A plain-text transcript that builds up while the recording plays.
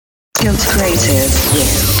Guilt Creative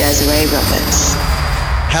with Desiree Roberts.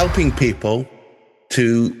 Helping people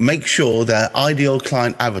to make sure their ideal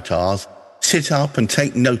client avatars sit up and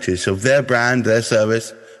take notice of their brand, their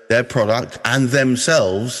service, their product, and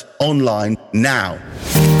themselves online now.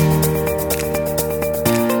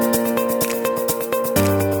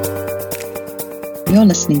 You're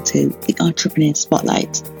listening to the Entrepreneur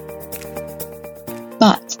Spotlight.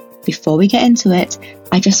 But before we get into it,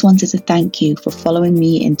 I just wanted to thank you for following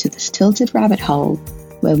me into this tilted rabbit hole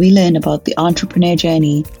where we learn about the entrepreneur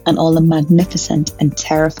journey and all the magnificent and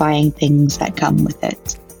terrifying things that come with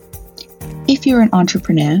it. If you're an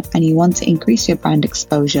entrepreneur and you want to increase your brand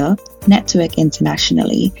exposure, network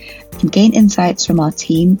internationally, and gain insights from our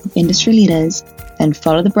team of industry leaders, then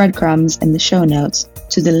follow the breadcrumbs in the show notes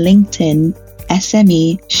to the LinkedIn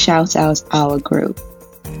SME Shoutout Hour group.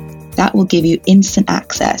 That will give you instant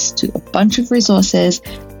access to a bunch of resources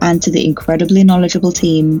and to the incredibly knowledgeable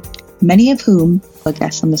team, many of whom are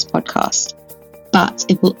guests on this podcast. But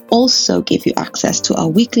it will also give you access to our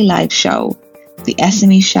weekly live show, the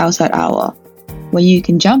SME Shoutout Hour, where you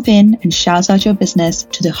can jump in and shout out your business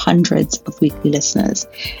to the hundreds of weekly listeners.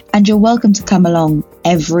 And you're welcome to come along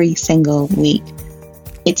every single week.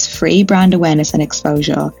 It's free brand awareness and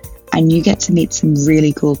exposure, and you get to meet some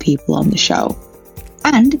really cool people on the show.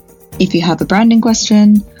 And if you have a branding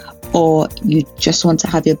question, or you just want to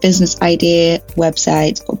have your business idea,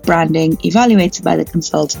 website, or branding evaluated by the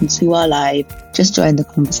consultants who are live, just join the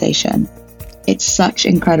conversation. It's such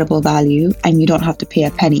incredible value, and you don't have to pay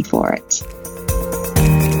a penny for it.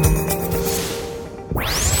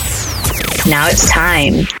 Now it's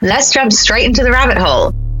time. Let's jump straight into the rabbit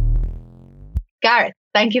hole. Gareth,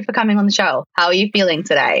 thank you for coming on the show. How are you feeling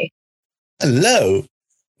today? Hello.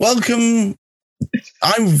 Welcome.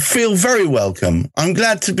 I feel very welcome. I'm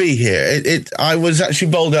glad to be here. I was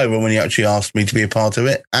actually bowled over when you actually asked me to be a part of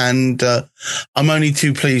it. And I'm only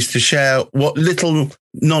too pleased to share what little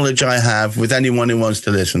knowledge I have with anyone who wants to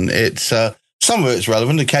listen. It's some of it's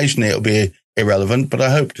relevant. Occasionally it'll be irrelevant, but I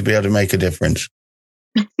hope to be able to make a difference.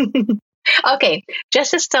 Okay, just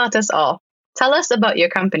to start us off, tell us about your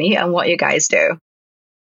company and what you guys do.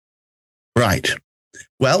 Right.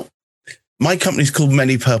 Well, my company's called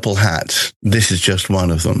Many Purple Hats. This is just one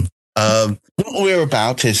of them. What we're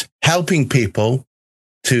about is helping people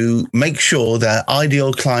to make sure their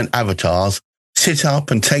ideal client avatars sit up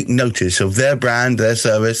and take notice of their brand, their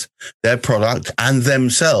service, their product, and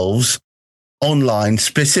themselves online,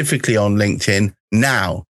 specifically on LinkedIn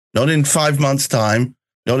now, not in 5 months' time,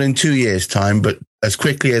 not in 2 years' time, but as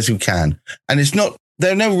quickly as we can. And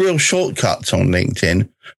there are no real shortcuts on LinkedIn,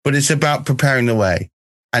 but it's about preparing the way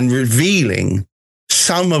and revealing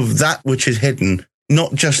some of that which is hidden,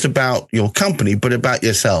 not just about your company, but about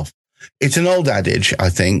yourself. It's an old adage, I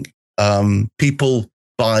think. People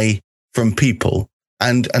buy from people.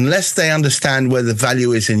 And unless they understand where the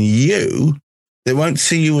value is in you, they won't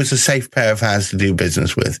see you as a safe pair of hands to do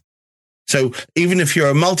business with. So even if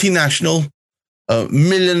you're a multinational,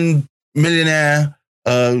 millionaire,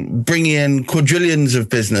 bringing in quadrillions of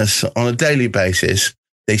business on a daily basis,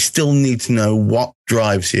 they still need to know what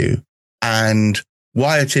drives you and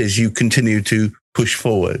why it is you continue to push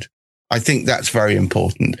forward. I think that's very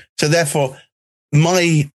important. So therefore,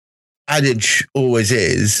 my adage always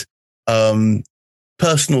is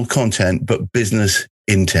personal content, but business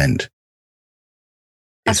intent.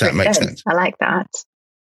 If that makes sense. I like that.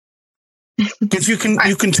 Because you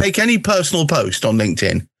can take any personal post on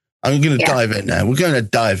LinkedIn. I'm going to dive in now. We're going to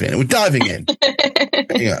dive in. We're diving in.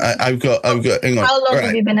 I've got. Hang on. How long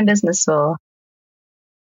have you been in business for?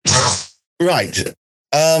 Right.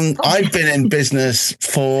 I've been in business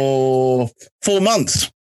for 4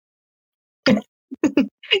 months. You've been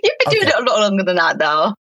doing it a lot longer than that,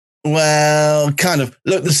 though. Well, kind of.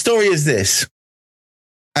 Look, the story is this,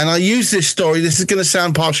 and I use this story. This is going to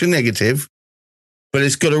sound partially negative, but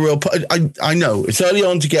it's got a real. I know it's early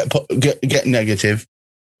on to get negative.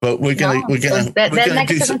 But we're gonna there's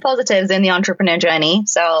negatives and positives in the entrepreneur journey.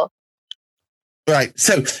 So right.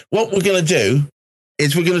 So what we're gonna do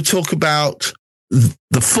is we're gonna talk about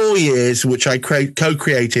the 4 years which I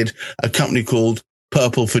co-created a company called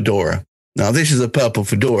Purple Fedora. Now this is a purple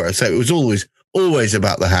fedora, so it was always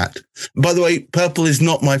about the hat. By the way, purple is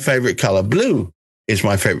not my favorite color. Blue is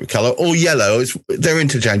my favorite color, or yellow. They're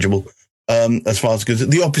interchangeable as far as because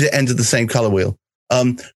the opposite end of the same color wheel.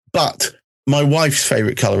 But my wife's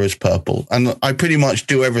favorite color is purple, and I pretty much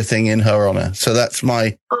do everything in her honor. So that's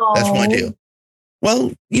my deal.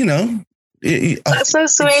 Well, that's so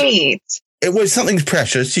sweet. It was something's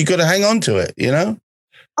precious. You got to hang on to it,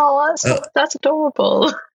 Oh, that's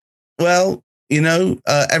adorable. Well,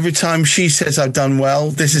 every time she says I've done well,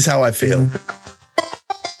 this is how I feel.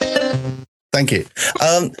 Thank you.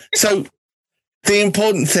 So the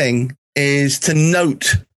important thing is to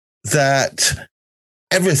note that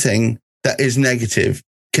everything that is negative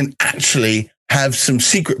can actually have some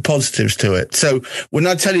secret positives to it. So when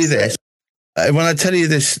I tell you this,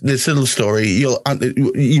 this little story,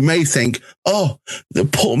 you may think, oh, the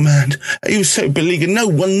poor man, he was so beleaguered. No,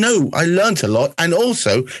 I learned a lot, and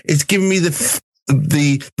also it's given me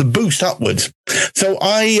the boost upwards. So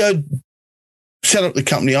I set up the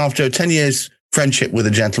company after 10 years friendship with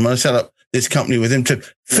a gentleman. I set up this company with him to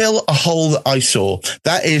fill a hole that I saw.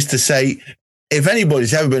 That is to say, if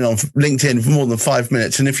anybody's ever been on LinkedIn for more than 5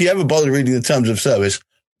 minutes, and if you ever bother reading the terms of service,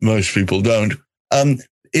 most people don't.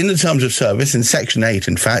 In the terms of service, in section 8,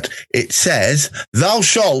 in fact, it says, thou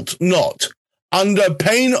shalt not, under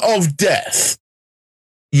pain of death,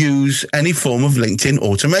 use any form of LinkedIn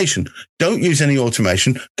automation. Don't use any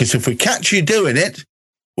automation, because if we catch you doing it,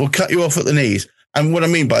 we'll cut you off at the knees. And what I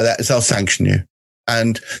mean by that is I'll sanction you.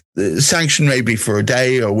 And the sanction may be for a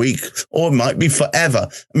day or a week, or it might be forever.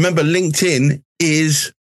 Remember, LinkedIn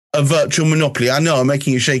is a virtual monopoly. I know I'm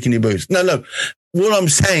making you shake in your boots. No. What I'm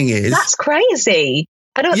saying is... That's crazy.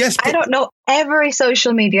 I don't know every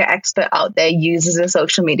social media expert out there uses a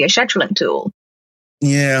social media scheduling tool.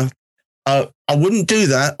 Yeah. I wouldn't do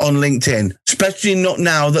that on LinkedIn, especially not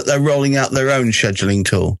now that they're rolling out their own scheduling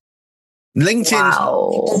tool. LinkedIn's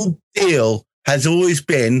whole deal has always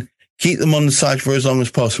been keep them on the site for as long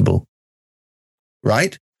as possible.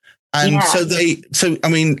 Right? And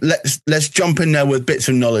let's jump in there with bits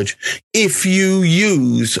of knowledge. If you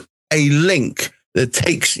use a link that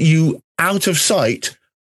takes you out of sight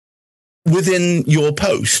within your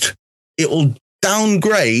post, it will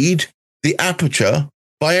downgrade the aperture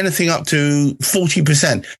by anything up to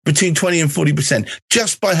 40%, between 20 and 40%,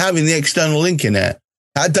 just by having the external link in there.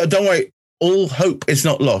 Don't worry, all hope is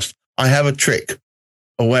not lost. I have a trick,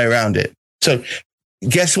 a way around it. So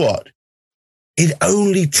guess what? It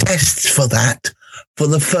only tests for that for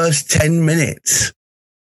the first 10 minutes.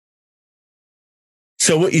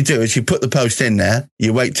 So what you do is you put the post in there,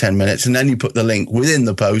 you wait 10 minutes, and then you put the link within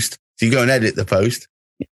the post. So you go and edit the post.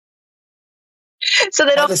 So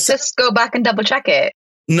they don't just go back and double check it?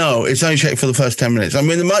 No, it's only checked for the first 10 minutes. I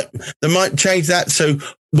mean, they might change that. So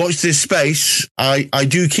watch this space. I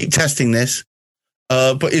do keep testing this,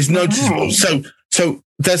 but it's noticeable. Okay. So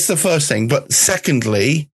that's the first thing. But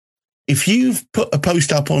secondly, if you've put a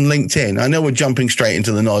post up on LinkedIn, I know we're jumping straight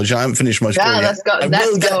into the knowledge. I haven't finished my story yet. Let's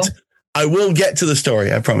go. I will get to the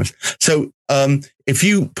story, I promise. So if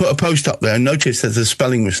you put a post up there and notice there's a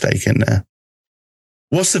spelling mistake in there,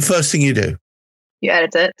 what's the first thing you do? You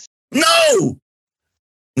edit it. No!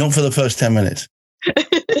 Not for the first 10 minutes. All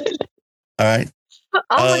right?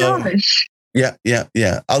 Oh my gosh.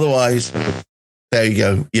 Yeah. Otherwise, there you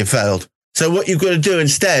go. You failed. So what you've got to do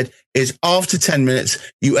instead is after 10 minutes,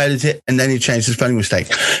 you edit it and then you change the spelling mistake.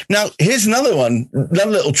 Now, here's another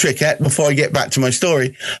little trick before I get back to my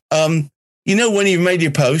story. When you've made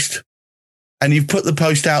your post and you've put the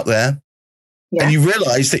post out there and you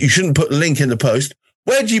realize that you shouldn't put the link in the post,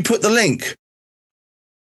 where do you put the link?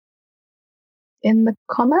 In the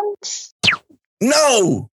comments?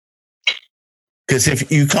 No! Because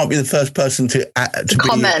if you can't be the first person to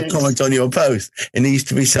comment on your post, it needs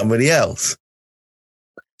to be somebody else.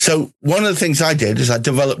 So one of the things I did is I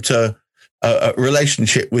developed a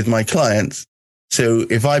relationship with my clients. So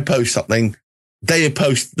if I post something, they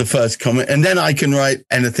post the first comment, and then I can write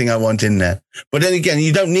anything I want in there. But then again,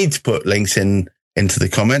 you don't need to put links into the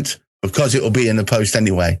comments because it will be in the post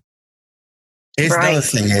anyway. Here's another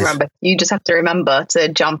thing. You just have to remember to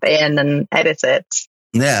jump in and edit it.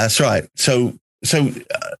 Yeah, that's right. So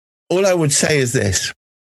all I would say is this.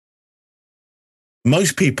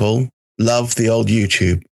 Most people love the old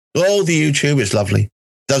YouTube. Oh, the YouTube is lovely.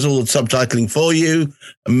 Does all the subtitling for you.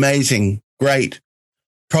 Amazing. Great.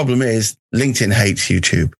 Problem is, LinkedIn hates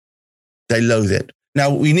YouTube. They loathe it. Now,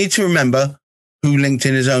 we need to remember who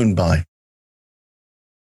LinkedIn is owned by.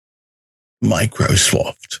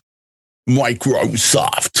 Microsoft.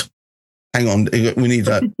 Hang on. We need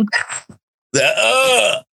that.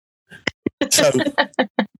 So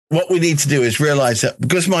what we need to do is realize that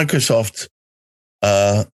because Microsoft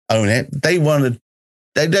own it, they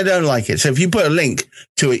don't like it. So if you put a link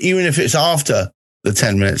to it, even if it's after the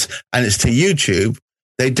 10 minutes and it's to YouTube,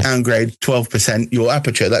 they downgrade 12% your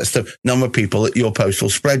aperture. That's the number of people that your post will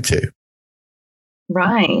spread to.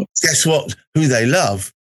 Right. Guess what? Who they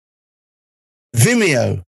love?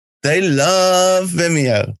 Vimeo. They love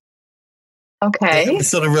Vimeo. Okay.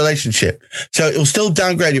 Sort of relationship. So it will still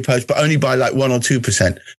downgrade your post, but only by like 1 or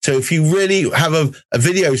 2%. So if you really have a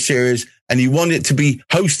video series and you want it to be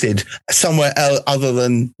hosted somewhere else other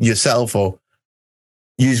than yourself, or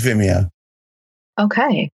use Vimeo.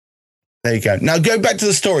 Okay. There you go. Now go back to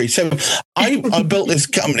the story. So I built this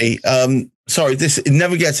company. It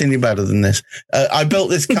never gets any better than this. I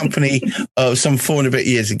built this company some 4 and a bit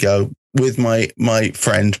years ago with my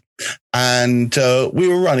friend, and we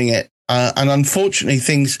were running it. And unfortunately,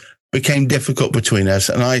 things became difficult between us,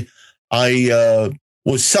 and I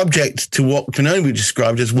was subject to what can only be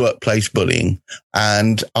described as workplace bullying.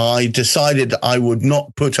 And I decided I would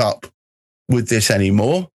not put up with this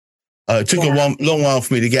anymore. It took a long while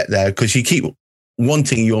for me to get there, because you keep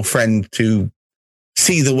wanting your friend to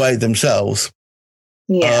see the way themselves.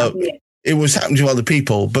 It was happening to other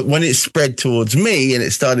people, but when it spread towards me and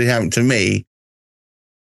it started happening to me,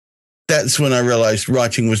 that's when I realized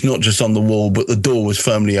writing was not just on the wall, but the door was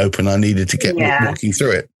firmly open. I needed to get walking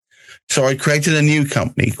through it. So I created a new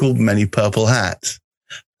company called Many Purple Hats.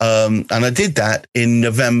 And I did that in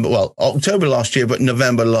October last year, but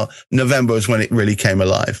November was when it really came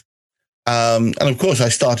alive. And of course, I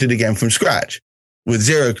started again from scratch with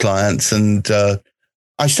 0 clients, and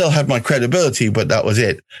I still had my credibility, but that was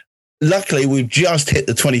it. Luckily, we've just hit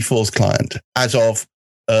the 24th client as of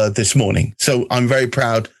this morning. So I'm very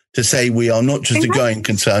proud to say we are not just a going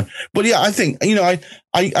concern. But yeah, I think,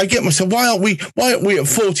 I get myself, why aren't we at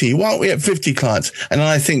 40? Why aren't we at 50 clients? And then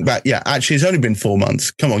I think back, actually, it's only been 4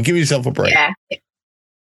 months. Come on, give yourself a break. Yeah.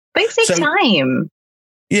 But it takes time.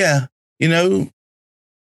 Yeah. I'll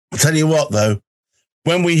tell you what, though,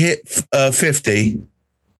 when we hit 50,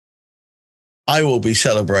 I will be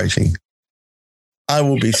celebrating.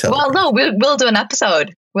 Well, no, we'll do an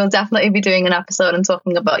episode. We'll definitely be doing an episode and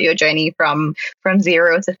talking about your journey from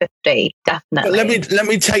 0 to 50. Definitely. But let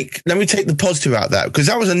me take the positive out of that, because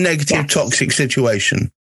that was a negative, toxic situation.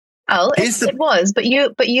 Oh, it was, but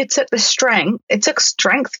you took the strength. It took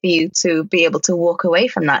strength for you to be able to walk away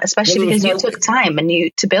from that, especially because you took time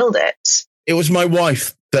to build it. It was my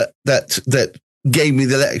wife that gave me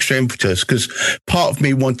the extra impetus, because part of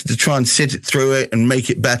me wanted to try and sit it through it and make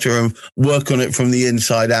it better and work on it from the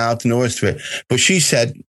inside out and all the rest of it. But she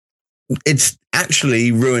said, it's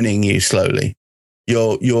actually ruining you slowly.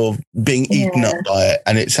 You're being eaten up by it,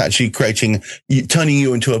 and it's actually turning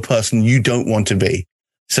you into a person you don't want to be.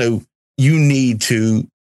 So you need to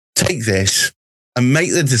take this and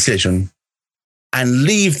make the decision and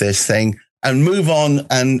leave this thing and move on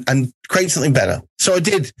and create something better. So I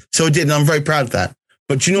did, and I'm very proud of that.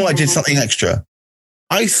 But I did something extra.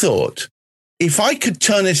 I thought, if I could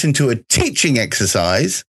turn this into a teaching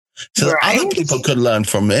exercise so that other people could learn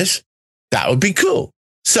from this, that would be cool.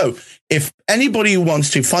 So if anybody who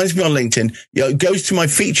wants to finds me on LinkedIn, goes to my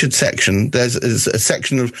featured section, there's a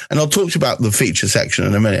section of, and I'll talk about the feature section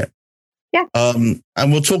in a minute. Yeah. And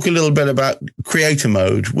we'll talk a little bit about creator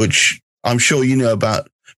mode, which I'm sure you know about,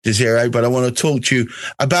 Desiree, but I want to talk to you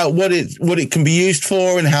about what it can be used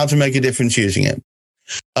for and how to make a difference using it.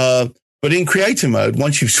 But in creator mode,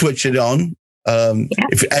 once you've switched it on,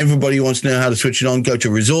 if everybody wants to know how to switch it on, go to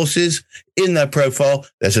resources. In their profile,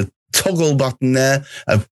 there's a toggle button there,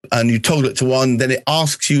 and you toggle it to 1. Then it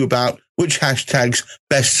asks you about which hashtags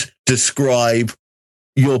best describe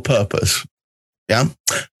your purpose. Yeah.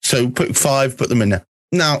 So put 5, put them in there.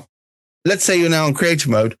 Now, let's say you're now in creator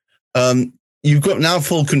mode. You've got now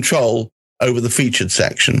full control over the featured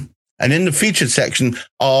section. And in the featured section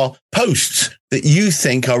are posts that you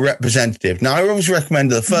think are representative. Now, I always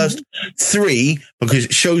recommend the first 3, because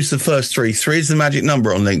it shows the first 3. 3 is the magic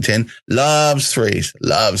number on LinkedIn. Loves threes.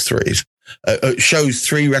 It shows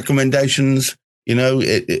 3 recommendations.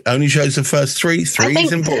 It only shows the first 3. 3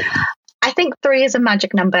 is important. I think 3 is a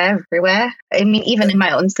magic number everywhere. I mean, even in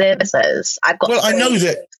my own services, I've got. Well, I know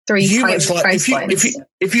that 3 humans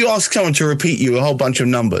if you ask someone to repeat you a whole bunch of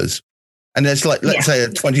numbers, and there's let's say a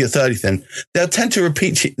 20 or 30 thing, they'll tend to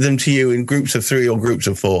repeat them to you in groups of 3 or groups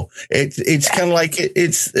of 4. It's kind of like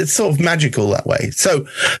it's sort of magical that way. So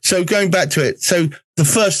going back to it, so the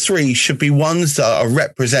first 3 should be ones that are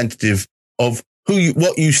representative of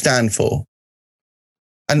what you stand for.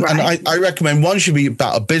 And I recommend one should be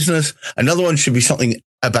about a business. Another one should be something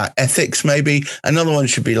about ethics, maybe. Another one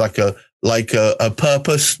should be like a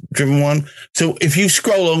purpose driven one. So if you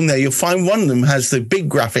scroll along there, you'll find one of them has the big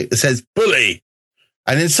graphic that says bully.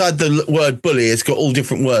 And inside the word bully, it's got all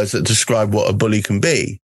different words that describe what a bully can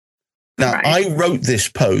be. Now, I wrote this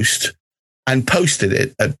post and posted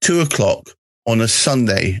it at 2:00 on a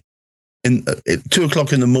Sunday at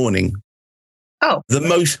 2:00 in the morning. Oh, the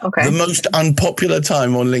most unpopular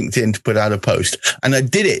time on LinkedIn to put out a post. And I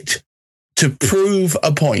did it to prove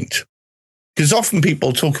a point. Because often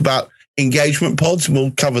people talk about engagement pods, and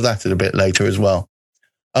we'll cover that a bit later as well,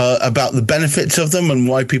 about the benefits of them and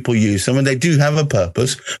why people use them. And they do have a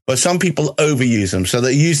purpose, but some people overuse them. So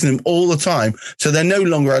they're using them all the time. So they no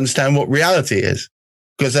longer understand what reality is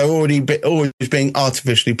because they're always being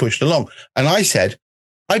artificially pushed along. And I said,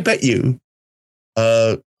 I bet you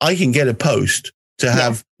I can get a post to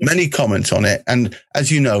have many comments on it. And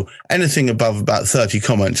as you know, anything above about 30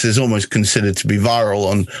 comments is almost considered to be viral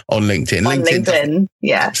on LinkedIn. On LinkedIn,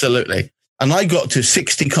 yeah. Absolutely. And I got to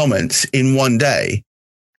 60 comments in one day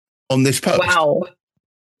on this post. Wow.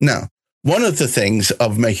 Now, one of the things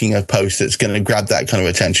of making a post that's going to grab that kind of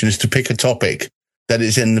attention is to pick a topic that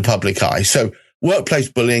is in the public eye. So workplace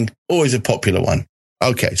bullying, always a popular one.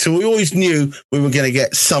 Okay. So we always knew we were going to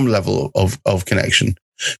get some level of connection.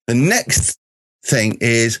 The next thing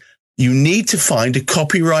is you need to find a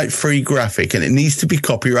copyright-free graphic, and it needs to be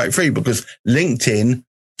copyright-free because LinkedIn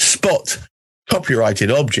spot copyrighted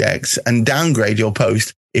objects and downgrade your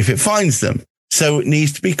post if it finds them. So it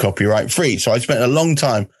needs to be copyright-free. So I spent a long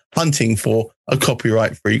time hunting for a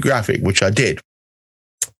copyright-free graphic, which I did.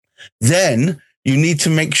 Then you need to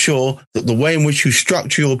make sure that the way in which you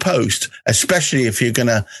structure your post, especially if you're going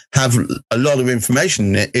to have a lot of information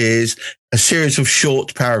in it, is a series of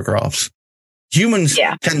short paragraphs. Humans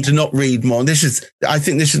tend to not read more. I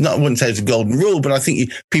wouldn't say it's a golden rule, but I think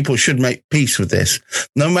people should make peace with this.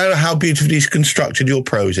 No matter how beautifully constructed your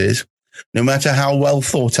prose is, no matter how well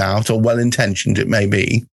thought out or well intentioned it may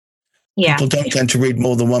be, people don't tend to read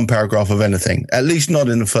more than one paragraph of anything, at least not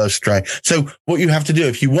in the first stray. So what you have to do,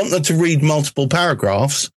 if you want them to read multiple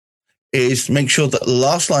paragraphs, is make sure that the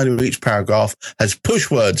last line of each paragraph has push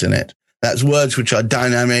words in it. That's words which are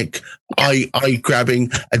dynamic,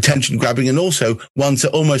 eye-grabbing, attention-grabbing, and also ones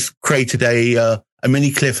that almost created a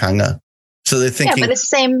mini cliffhanger. So they're thinking... Yeah, but it's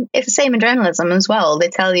the same in journalism as well. They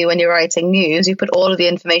tell you when you're writing news, you put all of the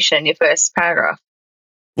information in your first paragraph.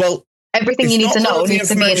 Well... Everything you need to know needs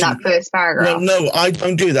to be in that first paragraph. Well, no, I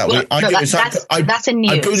don't do that. That's a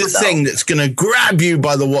news. I put a thing that's going to grab you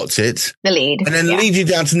by the what's-it. The lead. And then lead you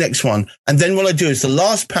down to the next one. And then what I do is the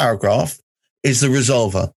last paragraph is the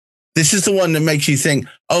resolver. This is the one that makes you think,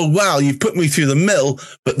 oh, wow, you've put me through the mill,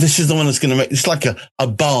 but this is the one that's going to make, it's like a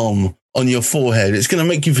balm on your forehead. It's going to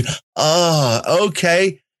make you feel,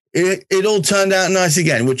 okay, it all turned out nice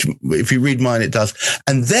again, which if you read mine, it does.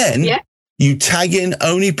 And then you tag in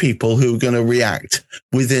only people who are going to react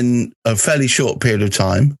within a fairly short period of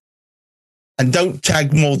time, and don't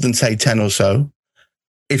tag more than, say, 10 or so.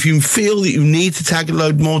 If you feel that you need to tag a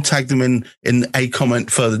load more, tag them in a comment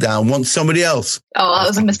further down. Want somebody else. Oh, that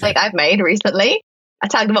was a mistake I've made recently. I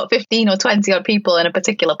tagged about 15 or 20 odd people in a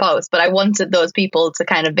particular post, but I wanted those people to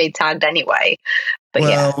kind of be tagged anyway.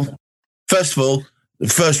 But first of all, the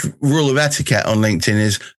first rule of etiquette on LinkedIn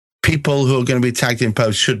is people who are going to be tagged in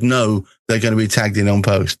posts should know they're going to be tagged in on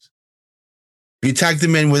posts. You tag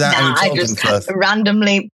them in without any told them first.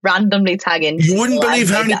 Randomly tagging. You wouldn't believe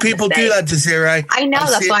how many people do that, Desiree. I know,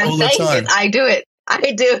 that's why I'm saying it. I do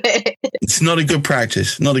it. It's not a good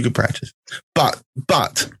practice.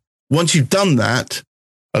 But once you've done that,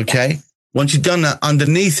 once you've done that,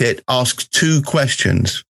 underneath it, ask 2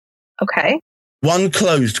 questions. Okay. 1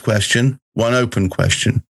 closed question, 1 open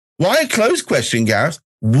question. Why a closed question, Gareth?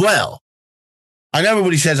 Well, I know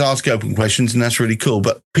everybody says ask open questions, and that's really cool,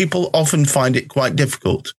 but people often find it quite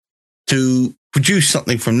difficult to produce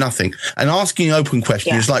something from nothing. And asking an open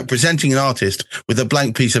question is like presenting an artist with a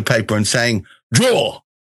blank piece of paper and saying, draw.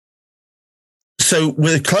 So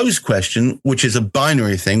with a closed question, which is a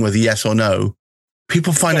binary thing, whether yes or no,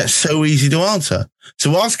 people find it so easy to answer.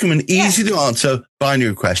 So ask them an easy to answer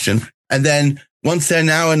binary question. And then once they're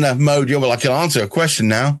now in that mode, I can answer a question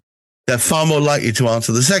now. They're far more likely to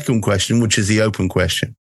answer the second question, which is the open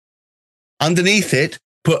question. Underneath it,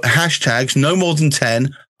 put hashtags, no more than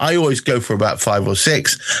 10. I always go for about 5 or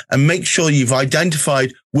 6, and make sure you've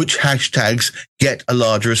identified which hashtags get a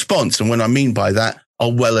large response. And what I mean by that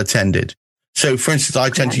are well attended. So for instance, I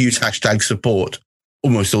tend to use hashtag support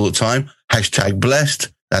almost all the time. Hashtag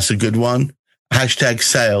blessed. That's a good one. Hashtag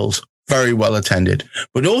sales. Very well attended.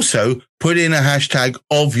 But also put in a hashtag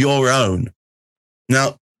of your own.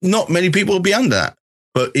 Now, not many people will be under that,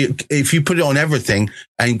 but if you put it on everything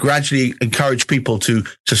and gradually encourage people to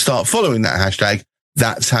start following that hashtag,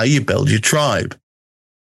 that's how you build your tribe.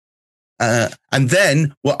 And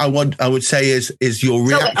then what I would say is your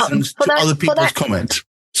reactions to other people's comments.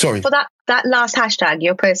 Sorry. For that last hashtag,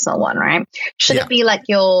 your personal one, right? Should it be like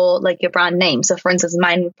your brand name? So for instance,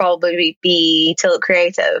 mine would probably be Tilt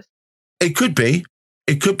Creative. It could be,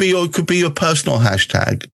 or it could be your personal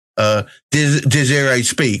hashtag. Desiree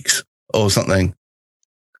Speaks or something.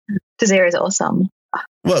 To zero is awesome.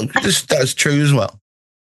 Well, that's true as well.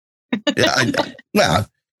 Yeah,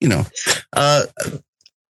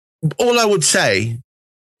 all I would say,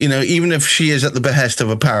 even if she is at the behest of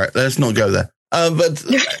a parrot, let's not go there. But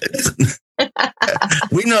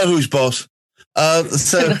we know who's boss.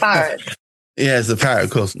 So the parrot. Yeah, it's the parrot,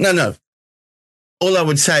 of course. No. All I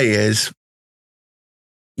would say is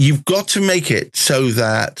you've got to make it so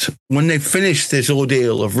that when they finish this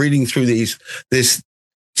ordeal of reading through this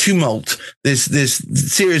tumult, this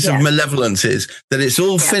series of malevolences, that it's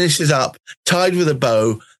all finishes up, tied with a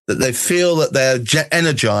bow, that they feel that they're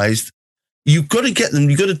energized. You've got to get them,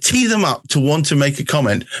 you've got to tee them up to want to make a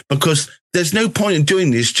comment, because there's no point in doing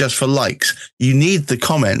this just for likes. You need the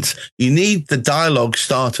comments. You need the dialogue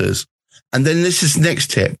starters. And then this is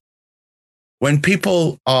next tip. When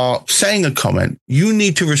people are saying a comment, you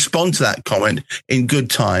need to respond to that comment in good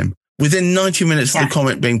time, within 90 minutes of the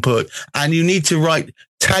comment being put. And you need to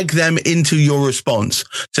tag them into your response.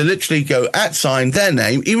 So literally go @ their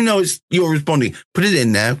name, even though you're responding, put it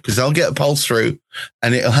in there, because they'll get a pulse through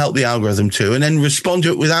and it'll help the algorithm too. And then respond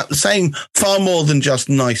to it without saying far more than just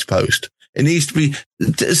nice post. It needs to be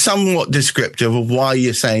somewhat descriptive of why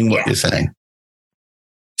you're saying what you're saying.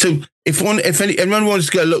 So if anyone wants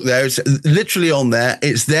to go look there, it's literally on there.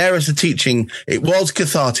 It's there as a teaching. It was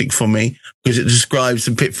cathartic for me because it describes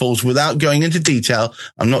the pitfalls without going into detail.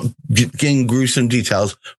 I'm not getting gruesome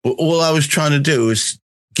details, but all I was trying to do is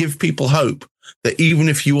give people hope that even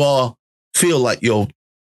if you feel like you're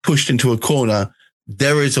pushed into a corner,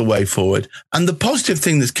 there is a way forward. And the positive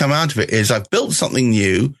thing that's come out of it is I've built something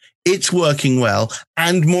new. It's working well.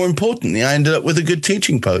 And more importantly, I ended up with a good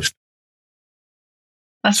teaching post.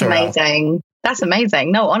 That's amazing. That's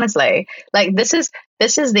amazing. No, honestly, this is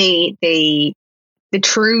the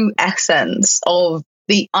true essence of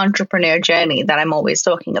the entrepreneur journey that I'm always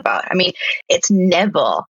talking about. I mean, it's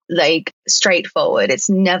never straightforward.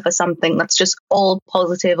 It's never something that's just all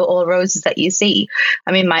positive or all roses that you see.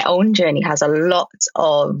 I mean, my own journey has a lot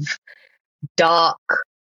of dark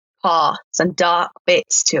parts and dark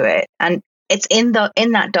bits to it. And it's in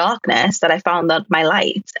that darkness that I found that my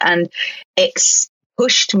light, and it's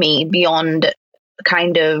pushed me beyond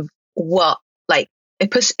kind of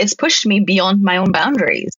it's pushed me beyond my own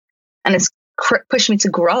boundaries, and it's pushed me to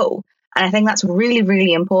grow. And I think that's really,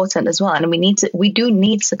 really important as well. And we do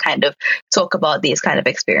need to kind of talk about these kind of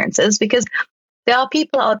experiences, because there are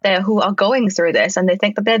people out there who are going through this and they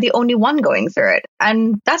think that they're the only one going through it.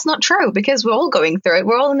 And that's not true, because we're all going through it.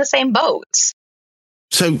 We're all in the same boat.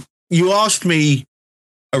 So you asked me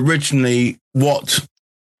originally what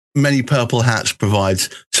Many Purple Hats provides.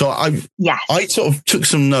 So I sort of took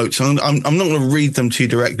some notes. I'm not going to read them to you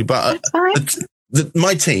directly, but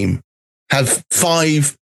my team have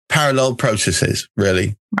 5 parallel processes,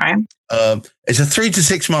 really. Right. It's a 3 to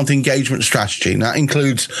 6 month engagement strategy. And that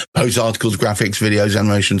includes post articles, graphics, videos,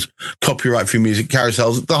 animations, copyright for music,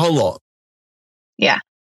 carousels, the whole lot. Yeah.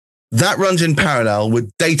 That runs in parallel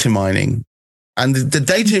with data mining. And the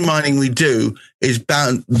data mining we do is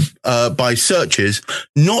bound by searches,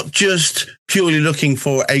 not just purely looking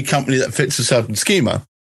for a company that fits a certain schema,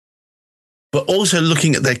 but also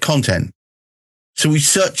looking at their content. So we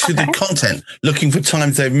search through the content, looking for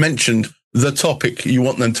times they've mentioned the topic you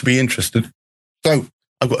want them to be interested. So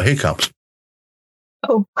I've got hiccups.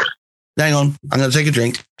 Oh. Hang on, I'm going to take a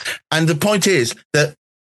drink. And the point is that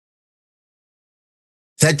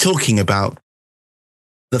they're talking about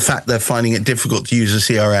the fact they're finding it difficult to use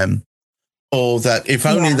a CRM, or that if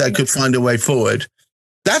only they could find a way forward.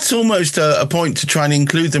 That's almost a point to try and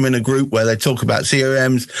include them in a group where they talk about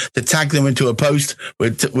CRMs, to tag them into a post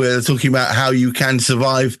where they're talking about how you can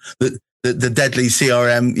survive the deadly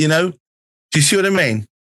CRM, Do you see what I mean?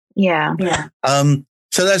 Yeah.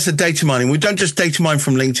 So that's the data mining. We don't just data mine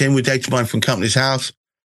from LinkedIn, we data mine from Companies House,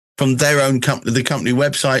 from their own company, the company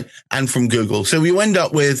website, and from Google. So we end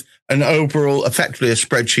up with an overall, effectively a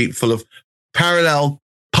spreadsheet full of parallel,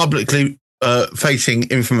 publicly facing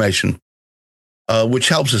information, which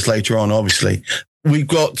helps us later on, obviously.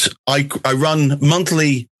 I run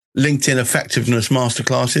monthly LinkedIn effectiveness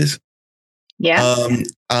masterclasses. Yeah.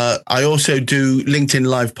 I also do LinkedIn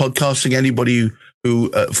live podcasting. Anybody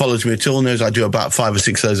who follows me at all knows I do about 5 or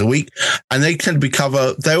 6 of those a week. And they tend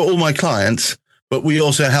to they're all my clients, but we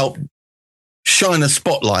also help shine a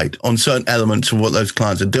spotlight on certain elements of what those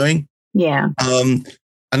clients are doing. Yeah.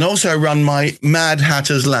 And also I run my Mad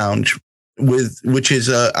Hatters Lounge, which is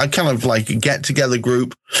a kind of like a get-together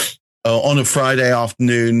group on a Friday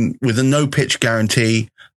afternoon with a no-pitch guarantee.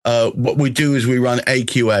 What we do is we run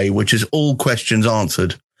AQA, which is all questions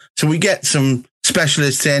answered. So we get some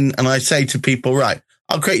specialists in, and I say to people, right,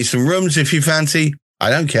 I'll create you some rooms if you fancy. I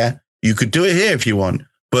don't care. You could do it here if you want.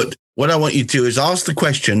 But what I want you to do is ask the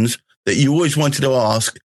questions that you always wanted to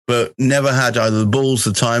ask, but never had either the balls,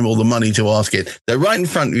 the time, or the money to ask it. They're right in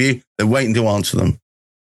front of you. They're waiting to answer them.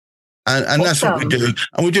 And that's what we do.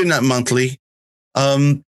 And we're doing that monthly.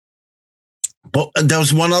 But there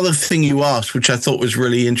was one other thing you asked, which I thought was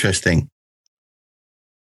really interesting,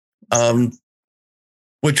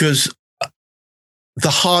 which was the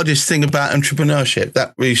hardest thing about entrepreneurship.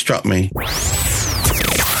 That really struck me.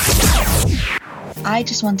 I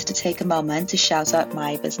just wanted to take a moment to shout out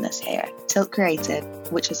my business here, Tilt Creative,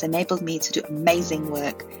 which has enabled me to do amazing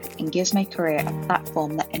work and gives my career a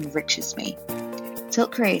platform that enriches me.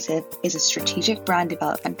 Tilt Creative is a strategic brand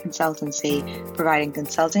development consultancy providing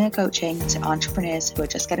consulting and coaching to entrepreneurs who are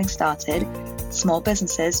just getting started, small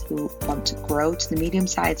businesses who want to grow to the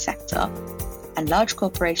medium-sized sector, and large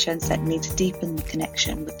corporations that need to deepen the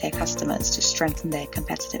connection with their customers to strengthen their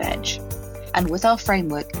competitive edge. And with our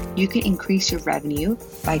framework, you can increase your revenue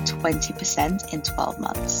by 20% in 12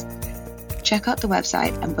 months. Check out the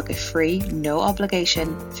website and book a free, no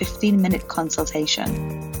obligation, 15-minute consultation.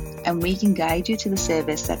 And we can guide you to the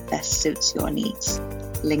service that best suits your needs.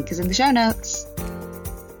 Link is in the show notes.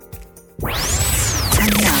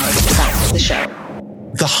 And now back to the show.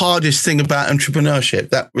 The hardest thing about entrepreneurship,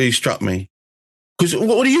 that really struck me. Because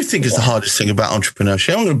what do you think is the hardest thing about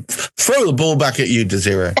entrepreneurship? I'm going to throw the ball back at you,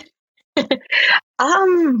 Desiree.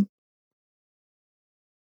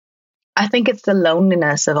 I think it's the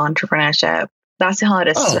loneliness of entrepreneurship. That's the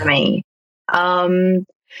hardest for me. I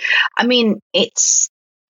mean,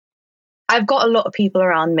 I've got a lot of people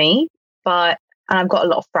around me, and I've got a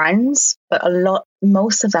lot of friends, but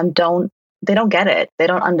most of them don't get it. They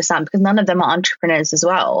don't understand because none of them are entrepreneurs as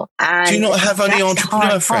well. And do you not have any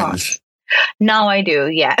entrepreneur friends? No, I do.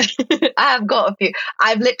 Yeah, I have got a few.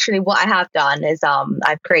 What I have done is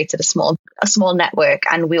I've created a small network,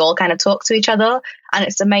 and we all kind of talk to each other, and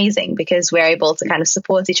it's amazing because we're able to kind of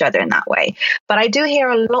support each other in that way. But I do hear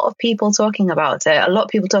a lot of people talking about it. A lot of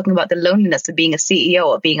people talking about the loneliness of being a CEO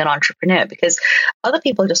or being an entrepreneur because other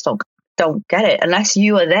people just don't get it unless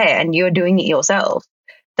you are there and you're doing it yourself.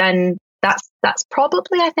 Then that's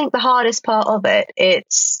probably, I think, the hardest part of it.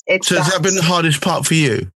 It's. So has that been the hardest part for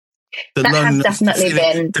you? That has definitely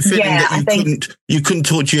been. The feeling that you couldn't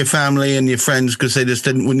talk to your family and your friends because they just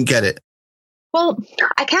wouldn't get it. Well,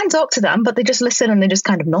 I can talk to them, but they just listen and they just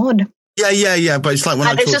kind of nod. Yeah. But it's like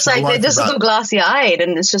when it's just like they just look glassy-eyed,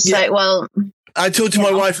 and it's just like, well. I talked to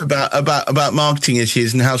my wife about marketing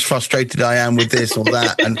issues and how frustrated I am with this or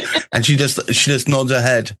that, and she just nods her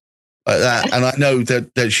head like that, and I know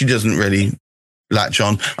that she doesn't really latch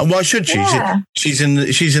on. And why should she? Yeah. She's in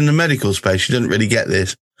the medical space. She doesn't really get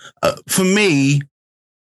this. For me,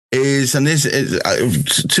 most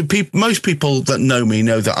people that know me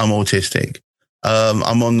know that I'm autistic.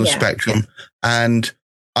 I'm on the spectrum, and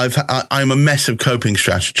I'm a mess of coping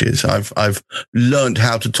strategies. I've learned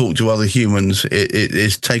how to talk to other humans.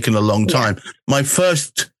 It's taken a long time. My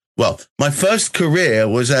first career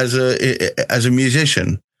was as a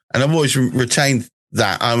musician, and I've always retained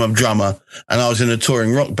that. I'm a drummer, and I was in a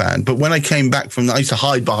touring rock band. But when I came back from that, I used to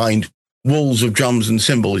hide behind walls of drums and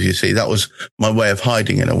cymbals. You see, that was my way of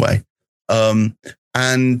hiding in a way.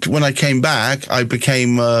 And when I came back, I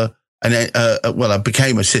became I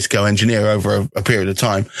became a Cisco engineer over a period of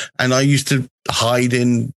time, and I used to hide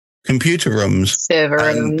in computer rooms, server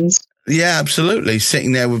rooms. Yeah, absolutely,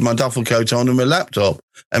 sitting there with my duffel coat on and my laptop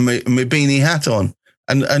and my beanie hat on,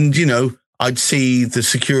 and you know, I'd see the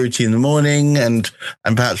security in the morning and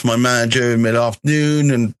perhaps my manager in mid-afternoon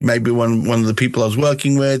and maybe one of the people I was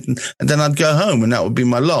working with. And then I'd go home and that would be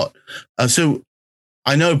my lot. So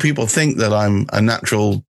I know people think that I'm a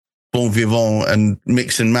natural bon vivant and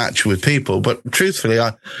mix and match with people, but truthfully,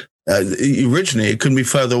 originally it couldn't be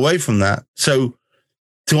further away from that. So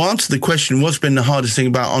to answer the question, what's been the hardest thing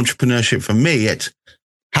about entrepreneurship for me? It's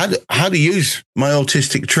how to use my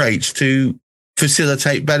autistic traits to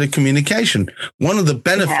facilitate better communication. One of the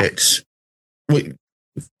benefits,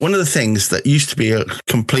 one of the things that used to be a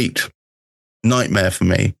complete nightmare for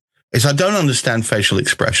me is I don't understand facial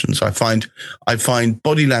expressions. I find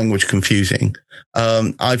body language confusing.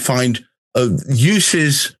 I find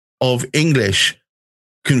uses of English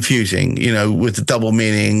confusing, you know, with the double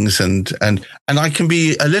meanings and I can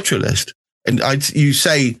be a literalist. And you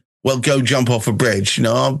say, well, go jump off a bridge. You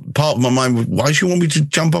know, part of my mind, why should you want me to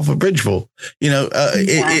jump off a bridge for? You know,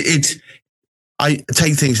 I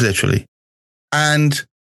take things literally. And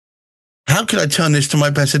how could I turn this to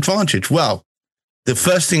my best advantage? Well, the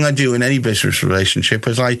first thing I do in any business relationship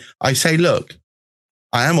is I say, look,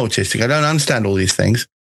 I am autistic. I don't understand all these things.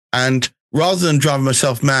 And rather than driving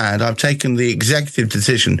myself mad, I've taken the executive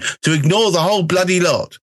decision to ignore the whole bloody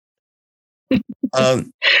lot.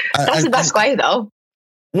 That's the best way, though.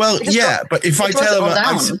 Well, yeah, but if I tell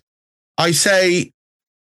them, I say,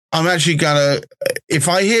 I'm actually going to, if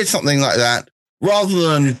I hear something like that, rather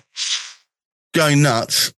than going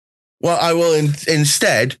nuts, well, I will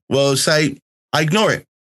instead say, I ignore it.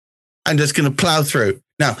 I'm just going to plow through.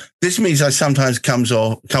 Now, this means I sometimes come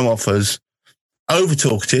off as over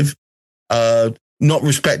talkative, not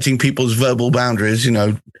respecting people's verbal boundaries,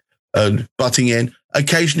 butting in,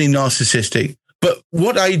 occasionally narcissistic. But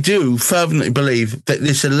what I do fervently believe that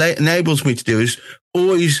this enables me to do is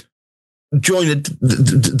always join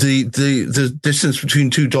the distance between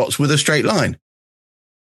two dots with a straight line.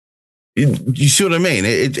 You see what I mean?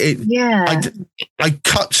 I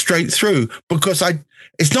cut straight through because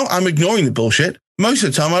it's not I'm ignoring the bullshit. Most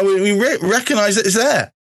of the time, I recognize that it's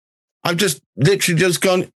there. I've just literally just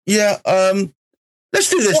gone, let's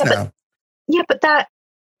do this now. But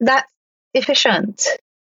that's efficient.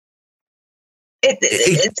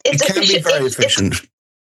 It can be very efficient.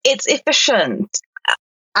 It's efficient.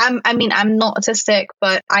 I'm not autistic,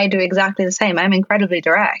 but I do exactly the same. I'm incredibly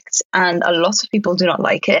direct, and a lot of people do not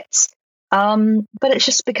like it. But it's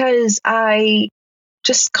just because I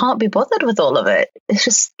just can't be bothered with all of it. It's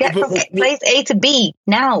just get from place A to B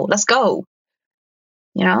now. Let's go.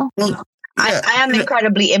 Well, I am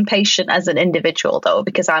incredibly impatient as an individual, though,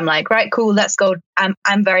 because I'm like, right, cool, let's go.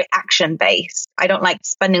 I'm very action based. I don't like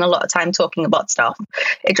spending a lot of time talking about stuff.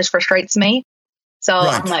 It just frustrates me. So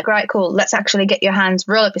I'm like, right, cool, let's actually get your hands,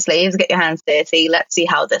 roll up your sleeves, get your hands dirty. Let's see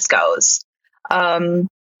how this goes.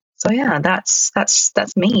 So yeah, that's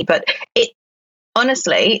me. But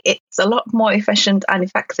honestly, it's a lot more efficient and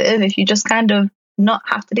effective if you just kind of not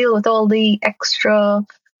have to deal with all the extra,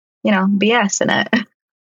 BS in it.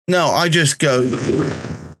 No, I just go,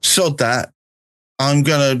 sod that. I'm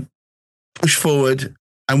going to push forward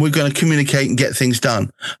and we're going to communicate and get things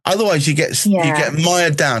done. Otherwise, you get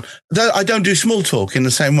mired down. I don't do small talk in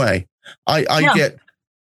the same way. I get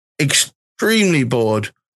extremely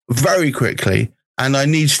bored very quickly and I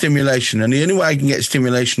need stimulation. And the only way I can get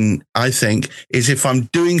stimulation, I think, is if I'm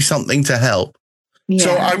doing something to help. Yeah.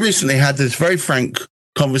 So I recently had this very frank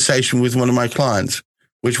conversation with one of my clients,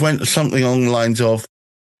 which went something along the lines of,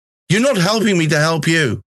 you're not helping me to help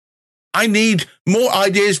you. I need more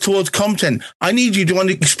ideas towards content. I need you to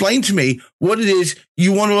explain to me what it is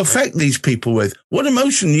you want to affect these people with, what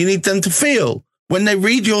emotion you need them to feel when they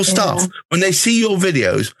read your stuff, when they see your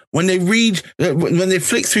videos, when they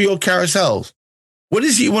flick through your carousels. What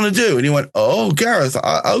is it you want to do? And he went, oh, Gareth,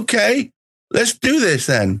 okay, let's do this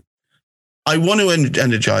then. I want to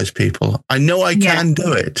energize people. I know I can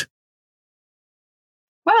do it.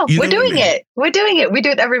 Well, we're doing it. We're doing it. We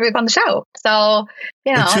do it every week on the show. So,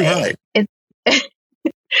 that's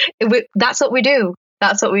what we do.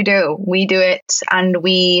 That's what we do. We do it and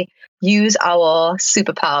we use our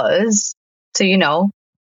superpowers to,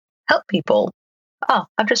 help people. Oh,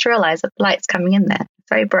 I've just realized that the light's coming in there. It's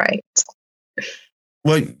very bright.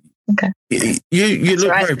 Well, okay. You look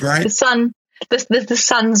very bright. The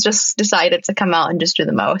sun's just decided to come out and just do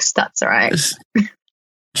the most. That's all right.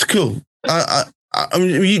 It's cool. I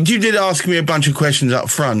mean, you did ask me a bunch of questions up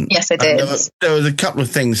front. Yes, I did. There was a couple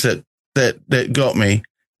of things that got me.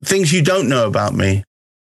 Things you don't know about me.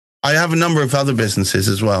 I have a number of other businesses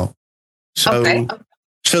as well. So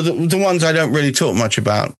the ones I don't really talk much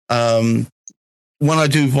about. When I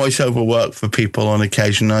do voiceover work for people on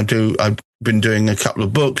occasion, I've been doing a couple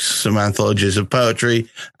of books, some anthologies of poetry,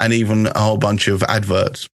 and even a whole bunch of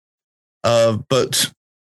adverts. But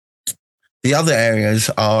the other areas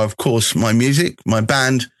are, of course, my music. My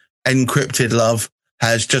band, Encrypted Love,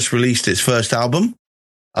 has just released its first album,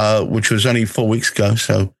 which was only 4 weeks ago,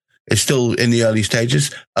 so it's still in the early stages.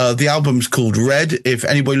 The album's called Red. If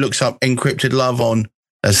anybody looks up Encrypted Love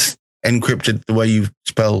as encrypted, the way you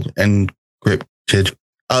spell encrypted,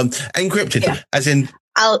 as in...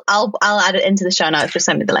 I'll add it into the show notes. Just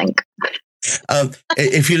send me the link.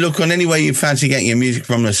 If you look on any way you fancy getting your music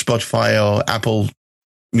from, Spotify or Apple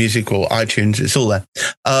Music or iTunes, it's all there.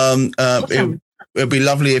 Awesome. It'd be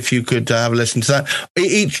lovely if you could have a listen to that.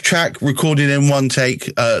 Each track recorded in one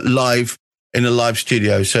take, live in a live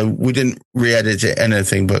studio. So we didn't re-edit it,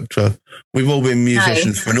 anything, but we've all been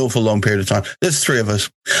musicians for an awful long period of time. There's three of us.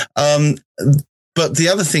 But the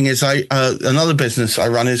other thing is another business I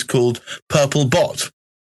run is called Purple Bot.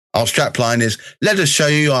 Our strapline is, let us show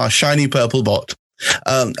you our shiny purple bot.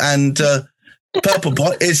 Purple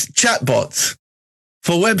Bot is chatbots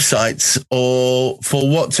for websites or for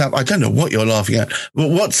WhatsApp. I don't know what you're laughing at, but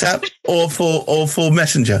WhatsApp or for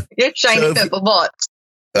Messenger. You're shiny purple bot.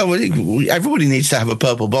 well, everybody needs to have a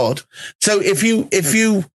purple bot. So if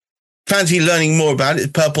you fancy learning more about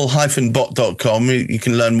it, purple-bot.com. You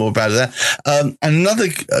can learn more about that. And another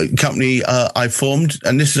company I formed,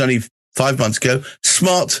 and this is only 5 months ago,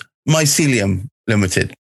 Smart Mycelium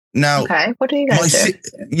Limited. Now, okay, what do you guys do?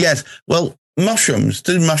 Yes, well, mushrooms.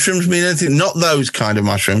 Do mushrooms mean anything? Not those kind of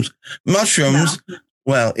mushrooms. Mushrooms, no.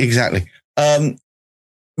 Well, exactly.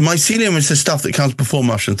 Mycelium is the stuff that comes before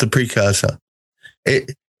mushrooms, the precursor.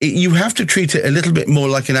 You have to treat it a little bit more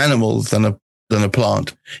like an animal than a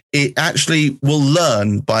plant. It actually will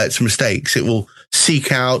learn by its mistakes. It will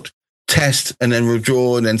seek out, test, and then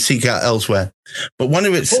withdraw, and then seek out elsewhere. But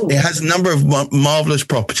it has a number of marvelous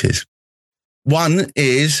properties. One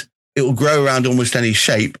is it will grow around almost any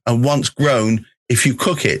shape, and once grown, if you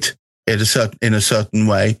cook it in a certain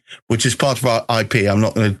way, which is part of our IP, I'm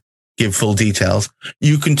not going to give full details,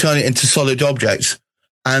 you can turn it into solid objects.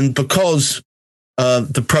 And because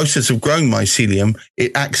the process of growing mycelium,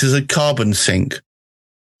 it acts as a carbon sink.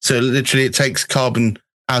 So literally it takes carbon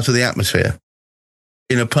out of the atmosphere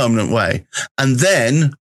in a permanent way. And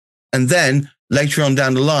then later on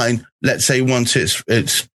down the line, let's say once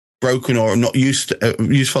it's broken or not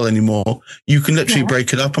useful anymore, you can literally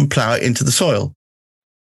break it up and plow it into the soil.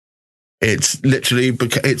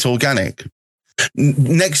 It's organic.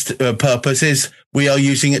 Next purpose is we are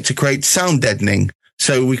using it to create sound deadening.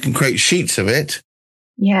 So we can create sheets of it,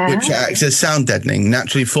 which acts as sound deadening,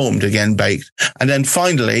 naturally formed, again, baked. And then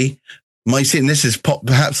finally, mycelium, this is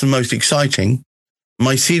perhaps the most exciting,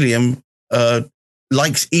 mycelium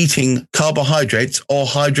likes eating carbohydrates or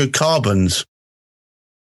hydrocarbons.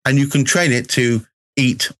 And you can train it to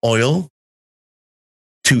eat oil,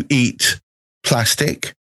 to eat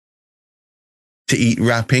plastic, to eat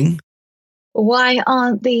wrapping. Why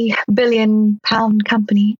aren't the billion-pound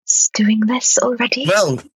companies doing this already?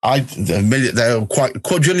 Well, there are quite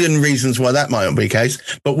quadrillion reasons why that might not be the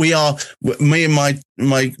case. But me and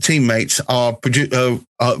my teammates are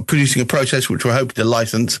producing a process which we're hoping to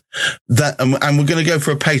license that, and we're going to go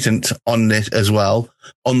for a patent on this as well,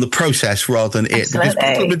 on the process rather than it.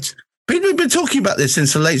 Absolutely. Because people have been talking about this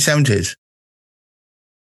since the late 70s.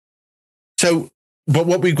 So, but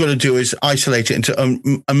what we've got to do is isolate it into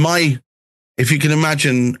if you can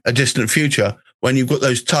imagine a distant future when you've got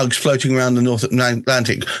those tugs floating around the North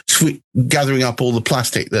Atlantic, gathering up all the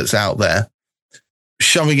plastic that's out there,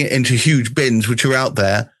 shoving it into huge bins which are out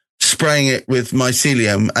there, spraying it with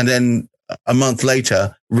mycelium, and then a month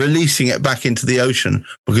later releasing it back into the ocean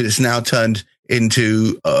because it's now turned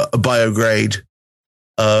into a biodegrade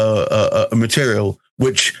material,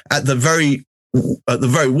 which at the very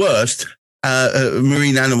worst,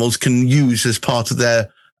 marine animals can use as part of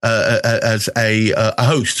their as a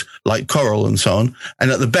host, like coral and so on, and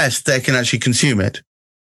at the best they can actually consume it.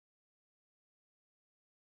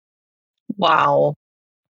 Wow.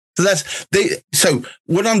 So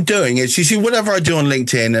what I'm doing is, you see, whatever I do on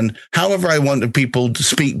LinkedIn and however I want people to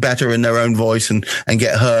speak better in their own voice and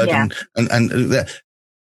get heard, and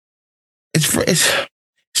it's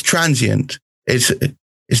transient. It's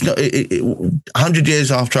not 100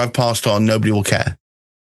 years after I've passed on, nobody will care.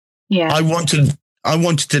 Yeah. I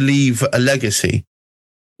wanted to leave a legacy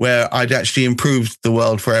where I'd actually improved the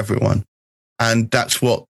world for everyone. And that's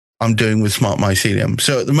what I'm doing with Smart Mycelium.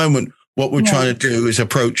 So at the moment, what we're trying to do is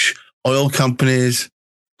approach oil companies.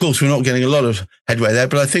 Of course, we're not getting a lot of headway there,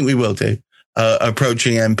 but I think we will do.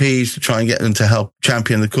 Approaching MPs to try and get them to help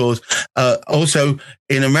champion the cause. Also,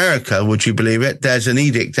 in America, would you believe it, there's an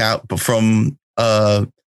edict out from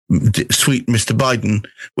sweet Mr. Biden,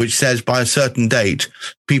 which says by a certain date,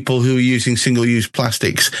 people who are using single-use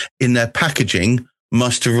plastics in their packaging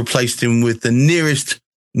must have replaced them with the nearest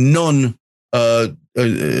nearest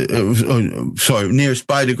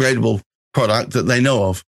biodegradable product that they know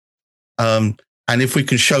of. And if we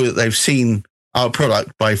can show that they've seen our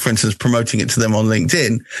product by, for instance, promoting it to them on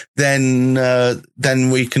LinkedIn, then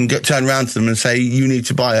we can turn around to them and say, you need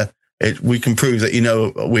to buy it. We can prove that you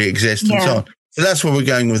know we exist and so on. So that's where we're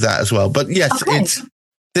going with that as well. But yes,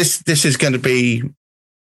 this is going to be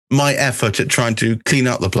my effort at trying to clean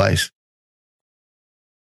up the place.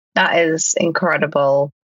 That is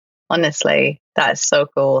incredible. Honestly, that is so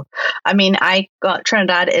cool. I mean,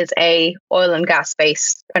 Trinidad is a oil and gas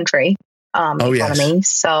based country economy. Yes.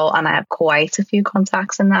 So, and I have quite a few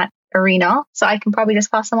contacts in that arena. So I can probably just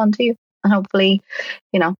pass them on to you, and hopefully,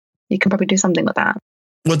 you can probably do something with that.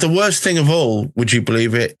 Well, the worst thing of all, would you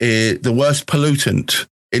believe it, the worst pollutant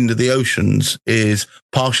into the oceans is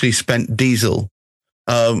partially spent diesel.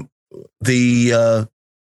 The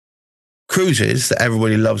cruises that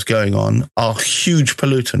everybody loves going on are huge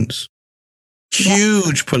pollutants.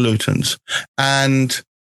 And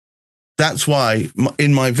that's why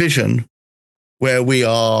in my vision, where we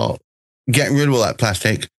are getting rid of all that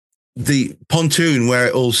plastic, the pontoon where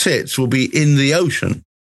it all sits will be in the ocean.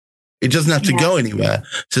 It doesn't have to go anywhere.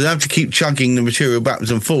 So they have to keep chugging the material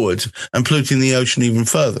backwards and forwards and polluting the ocean even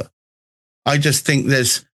further. I just think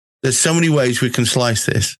there's so many ways we can slice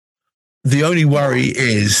this. The only worry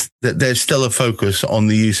is that there's still a focus on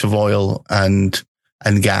the use of oil and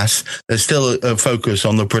gas. There's still a focus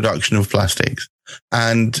on the production of plastics.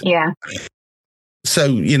 And so,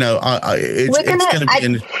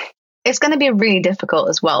 it's going to be really difficult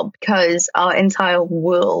as well, because our entire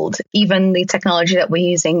world, even the technology that we're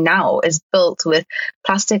using now, is built with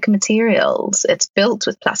plastic materials. It's built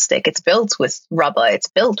with plastic. It's built with rubber. It's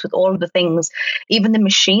built with all of the things, even the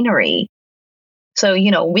machinery. So,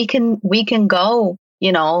 we can go,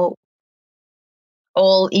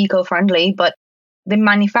 all eco-friendly, but the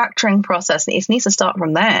manufacturing process needs to start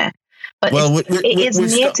from there. But it is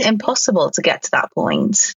near to impossible to get to that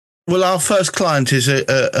point. Well, our first client is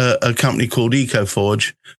a company called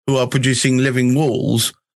EcoForge, who are producing living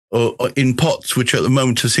walls in pots, which are at the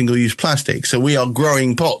moment are single-use plastic. So we are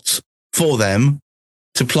growing pots for them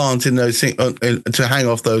to plant in those to hang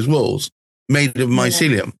off those walls, made of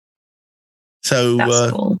mycelium. So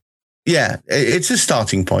that's cool. It's a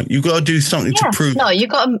starting point. You've got to do something to prove. No, you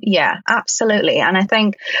got to, absolutely. And I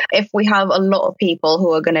think if we have a lot of people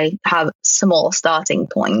who are going to have small starting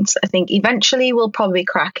points, I think eventually we'll probably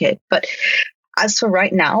crack it. But as for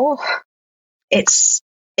right now, it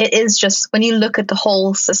is just, when you look at the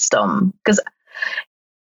whole system, because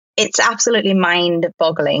it's absolutely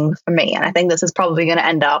mind-boggling for me. And I think this is probably going to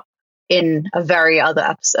end up in a very other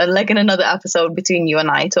episode, like in another episode between you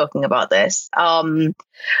and I talking about this.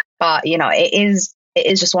 But it is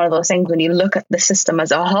just one of those things when you look at the system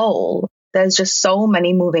as a whole, there's just so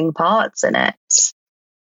many moving parts in it.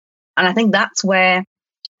 And I think that's where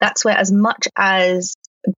as much as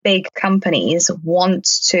big companies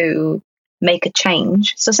want to make a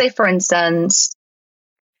change. So say, for instance,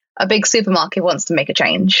 a big supermarket wants to make a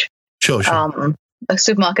change. Sure. A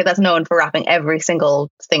supermarket that's known for wrapping every single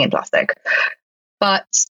thing in plastic. But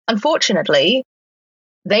unfortunately,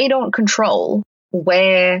 they don't control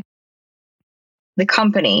where the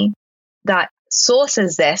company that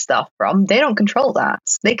sources their stuff from, they don't control that.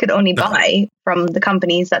 They could only buy from the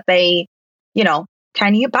companies that they,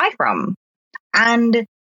 can you buy from? And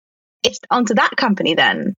it's onto that company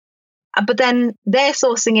then. But then they're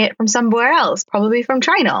sourcing it from somewhere else, probably from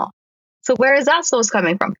China. So where is that source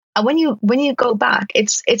coming from? And when you go back,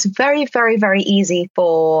 it's very, very, very easy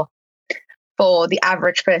for the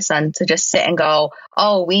average person to just sit and go,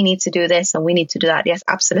 oh, we need to do this and we need to do that. Yes,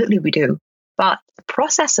 absolutely we do. But the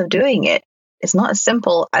process of doing it is not as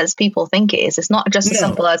simple as people think it is. It's not just as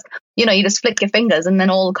simple as, you just flick your fingers and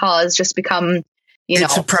then all cars just become,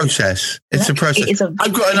 It's a process. It's a process.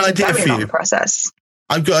 I've got an idea for you. Process.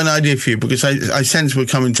 I've got an idea for you, because I sense we're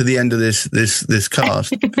coming to the end of this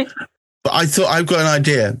cast. But I thought, I've got an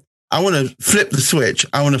idea. I want to flip the switch.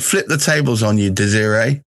 I want to flip the tables on you,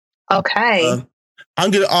 Desiree. Okay.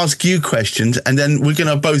 I'm going to ask you questions, and then we're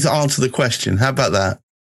going to both answer the question. How about that?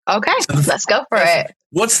 Okay, let's go for it.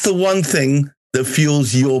 What's the one thing that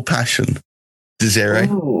fuels your passion, Desiree?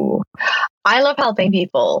 Ooh, I love helping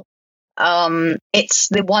people. It's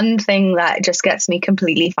the one thing that just gets me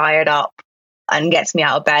completely fired up and gets me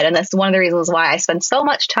out of bed. And that's one of the reasons why I spend so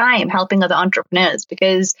much time helping other entrepreneurs,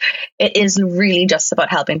 because it is really just about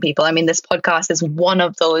helping people. I mean, this podcast is one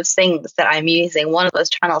of those things that I'm using, one of those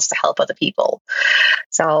channels to help other people.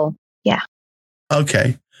 So, yeah.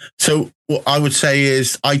 Okay. So what I would say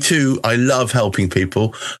is I love helping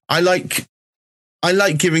people. I like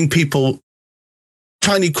giving people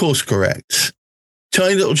tiny course corrects,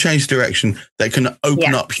 tiny little change direction that can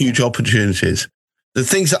open up huge opportunities. The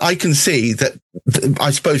things that I can see that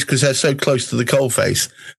I suppose because they're so close to the coalface,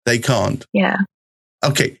 they can't. Yeah.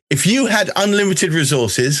 Okay. If you had unlimited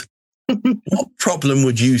resources, what problem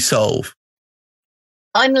would you solve?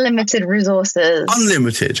 Unlimited resources.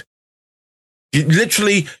 Unlimited. You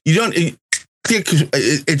don't,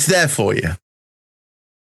 it's there for you.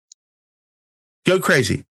 Go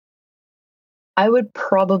crazy. I would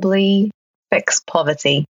probably fix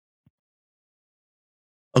poverty.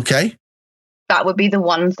 Okay. That would be the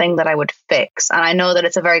one thing that I would fix. And I know that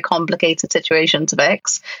it's a very complicated situation to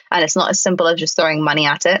fix, and it's not as simple as just throwing money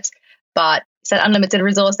at it. But you said unlimited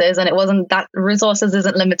resources, and it wasn't that resources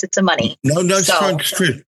isn't limited to money. No, it's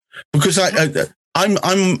true. Because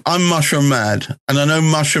I'm mushroom mad, and I know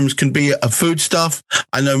mushrooms can be a foodstuff.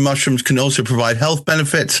 I know mushrooms can also provide health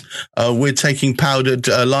benefits. We're taking powdered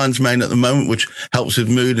lion's mane at the moment, which helps with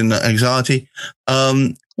mood and anxiety.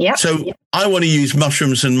 Yeah. So I want to use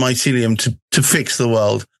mushrooms and mycelium to fix the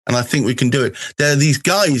world. And I think we can do it. There are these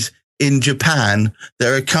guys in Japan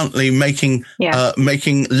that are currently making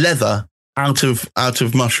leather out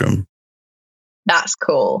of mushroom. That's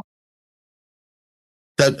cool.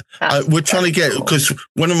 We're trying to get, because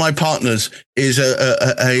one of my partners is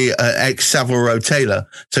a ex Savile Row tailor.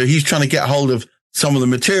 So he's trying to get hold of some of the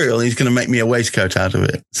material. And he's going to make me a waistcoat out of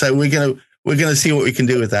it. So we're going to see what we can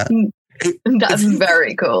do with that. That's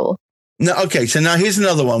very cool. No, okay, so now here's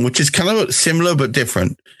another one, which is kind of similar but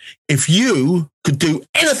different. If you could do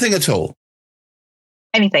anything at all,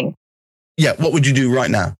 anything, yeah, what would you do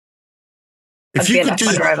right now? If you could do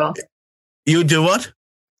an F1 driver, you would do what?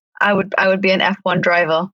 I would be an F1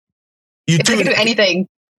 driver. If I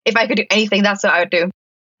could do anything, that's what I would do.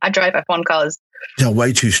 I'd drive F1 cars. They're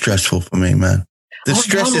way too stressful for me, man. The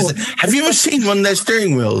stress is. Have you ever seen one of their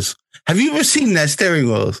steering wheels?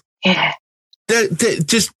 Yeah. That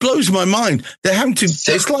just blows my mind.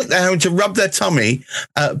 It's like they're having to rub their tummy,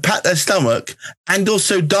 pat their stomach, and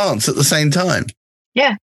also dance at the same time.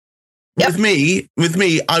 Yeah. Yep. With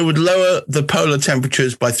me, I would lower the polar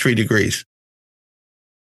temperatures by 3 degrees.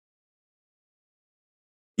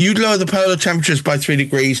 You'd lower the polar temperatures by 3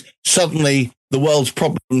 degrees. Suddenly, the world's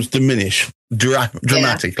problems diminish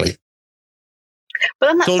dramatically. Yeah. But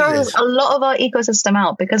then that throws a lot of our ecosystem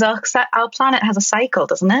out, because our planet has a cycle,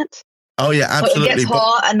 doesn't it? Oh, yeah, absolutely. So it gets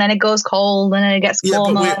hot, and then it goes cold, and then it gets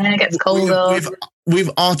warmer, and then it gets colder.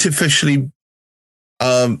 We've artificially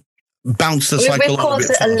bounced the cycle we've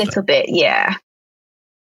caused it a little bit, yeah.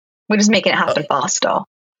 We're just making it happen faster.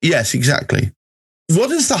 Yes, exactly.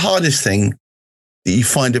 What is the hardest thing that you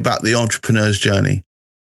find about the entrepreneur's journey?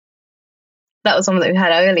 That was something that we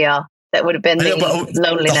had earlier. That would have been the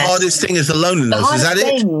loneliness. The hardest thing is the loneliness. Is that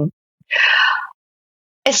it?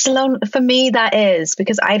 It's lonely for me. That is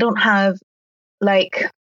because I don't have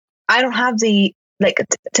the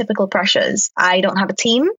typical pressures. I don't have a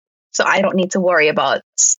team, so I don't need to worry about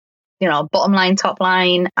bottom line, top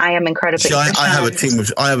line. I am incredibly. See, I have a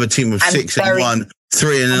team of 6 in one,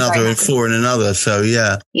 3 in another, and 4 in another. So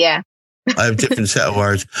yeah. I have a different set of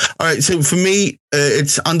words. All right. So for me,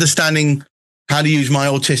 it's understanding how to use my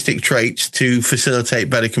autistic traits to facilitate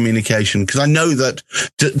better communication. Because I know that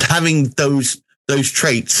having those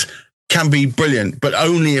traits can be brilliant, but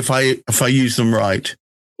only if I use them right.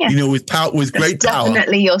 Yeah. With great power.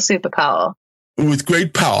 Definitely your superpower. With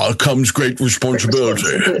great power comes great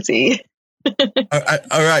responsibility. All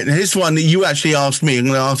right. And here's one that you actually asked me. I'm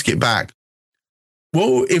going to ask it back.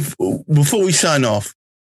 Well, before we sign off,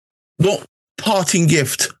 what parting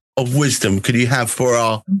gift of wisdom could you have for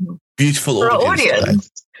our beautiful audience?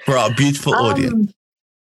 For our beautiful audience.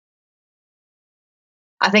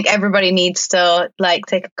 I think everybody needs to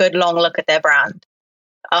take a good long look at their brand.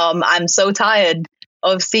 I'm so tired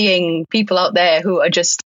of seeing people out there who are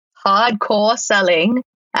just hardcore selling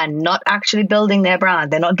and not actually building their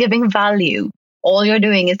brand. They're not giving value. All you're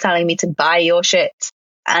doing is telling me to buy your shit.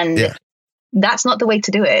 And that's not the way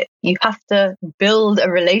to do it. You have to build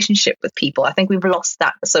a relationship with people. I think we've lost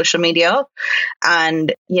that for social media.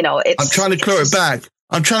 And, it's... I'm trying to claw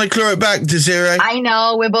it back, Desiree. I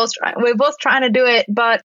know, we're both trying to do it,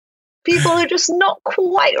 but people are just not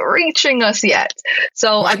quite reaching us yet.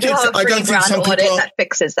 So I do have a free brand audit that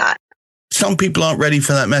fixes that. Some people aren't ready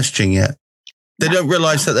for that messaging yet. They don't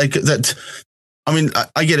realize that I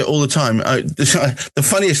get it all the time. The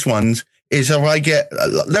funniest ones is there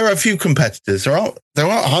are a few competitors. There aren't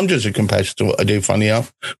hundreds of competitors to what I do, funny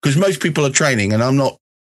enough, because most people are training and I'm not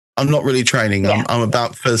really training. Yeah. I'm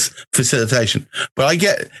about facilitation, but I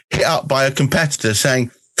get hit up by a competitor saying,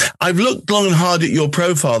 I've looked long and hard at your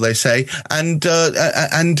profile, they say, and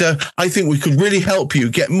I think we could really help you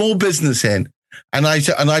get more business in. And I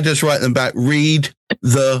just write them back, read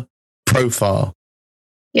the profile.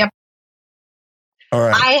 Yep. All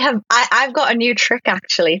right. I've got a new trick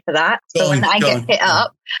actually for that. So when I get hit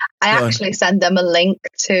up, I actually send them a link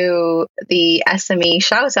to the SME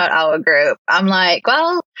shout out hour group. I'm like,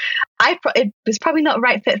 well, it was probably not the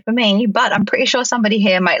right fit for me, but I'm pretty sure somebody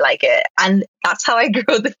here might like it. And that's how I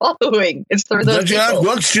grow the following. It's through those people.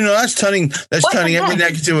 That's turning every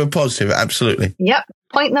negative a positive. Absolutely. Yep.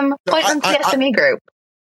 Point them to the SME group.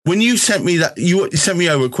 When you sent me that, you sent me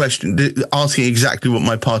over a question asking exactly what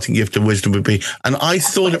my parting gift of wisdom would be. And I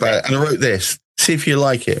thought about it and I wrote this, see if you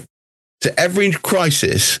like it. So every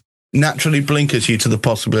crisis naturally blinkers you to the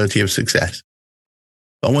possibility of success.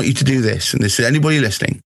 I want you to do this. And this is anybody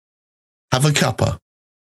listening. Have a cuppa.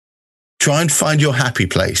 Try and find your happy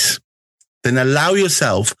place. Then allow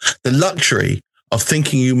yourself the luxury of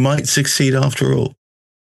thinking you might succeed after all.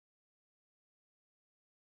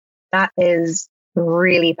 That is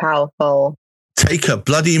really powerful. Take a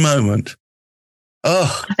bloody moment.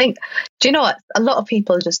 Oh, I think, do you know what? A lot of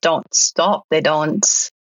people just don't stop. They don't,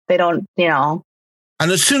 you know.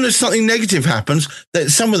 And as soon as something negative happens, that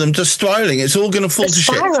some of them just spiraling. It's all going to fall to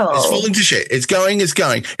shit. It's falling to shit. It's going.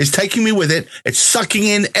 It's taking me with it. It's sucking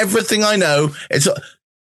in everything I know.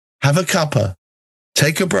 Have a cuppa.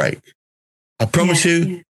 Take a break. I promise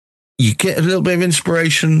you get a little bit of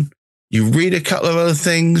inspiration. You read a couple of other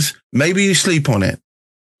things. Maybe you sleep on it.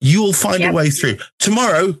 You will find a way through.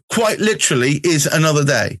 Tomorrow, quite literally, is another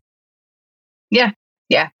day. Yeah,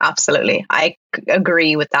 absolutely. I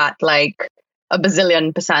agree with that. Like, a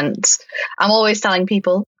bazillion %. I'm always telling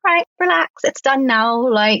people, right, relax, it's done now.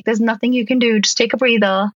 Like, there's nothing you can do. Just take a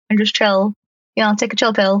breather and just chill. You know, take a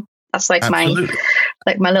chill pill. That's like my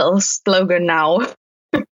little slogan now.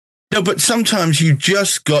 No, but sometimes you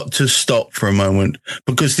just got to stop for a moment,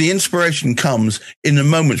 because the inspiration comes in the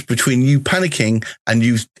moments between you panicking and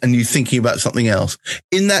you thinking about something else.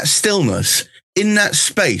 In that stillness, in that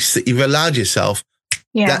space that you've allowed yourself,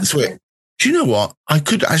 that's where. Do you know what? I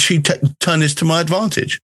could actually turn this to my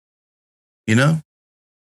advantage. You know?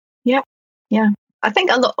 Yeah. I think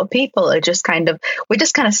a lot of people are just we're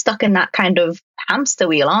just kind of stuck in that kind of hamster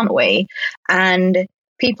wheel, aren't we? And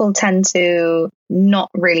people tend to not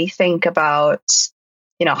really think about,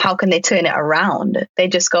 you know, how can they turn it around? They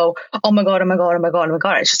just go, oh my God.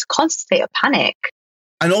 It's just a constant state of panic.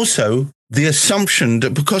 And also the assumption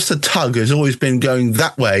that because the tug has always been going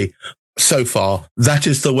that way, so far, that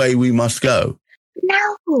is the way we must go.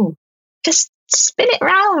 No, just spin it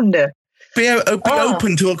round. Be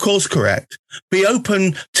open to a course correct. Be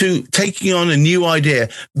open to taking on a new idea.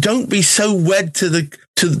 Don't be so wed to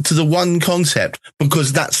the one concept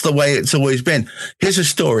because that's the way it's always been. Here's a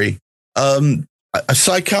story. A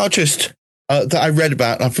psychiatrist that I read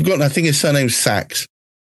about, I've forgotten, I think his surname's Sachs.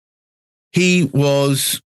 He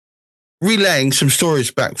was relaying some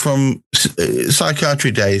stories back from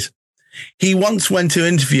psychiatry days. He once went to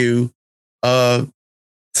interview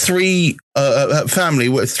three family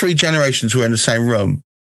where 3 generations were in the same room.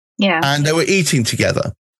 Yeah. And they were eating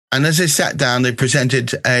together. And as they sat down, they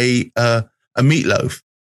presented a meatloaf.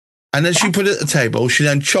 And as she put it at the table, she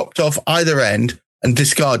then chopped off either end and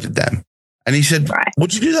discarded them. And he said, what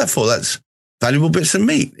did you do that for? That's valuable bits of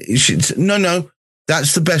meat. She said, no,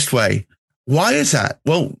 that's the best way. Why is that?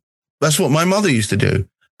 Well, that's what my mother used to do.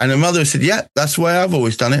 And her mother said, yeah, that's the way I've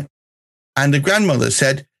always done it. And the grandmother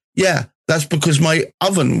said, yeah, that's because my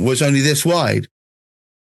oven was only this wide.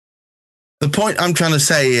 The point I'm trying to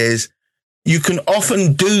say is you can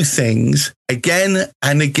often do things again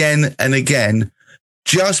and again and again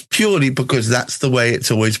just purely because that's the way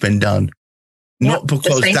it's always been done. Not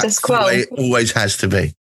because that's the way it always has to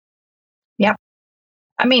be. Yep.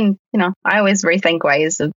 I mean, you know, I always rethink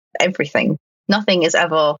ways of everything. Nothing is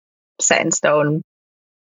ever set in stone.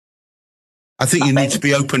 I think you need to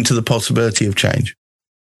be open to the possibility of change.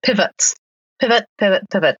 Pivot.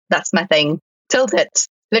 That's my thing. Tilt it,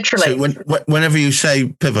 literally. So whenever you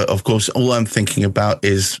say pivot, of course, all I'm thinking about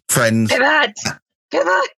is Friends. Pivot.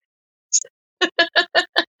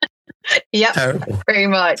 Yep. Terrible. Very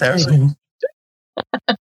much. Terrible.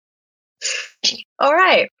 All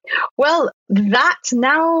right. Well, that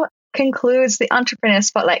now concludes the Entrepreneur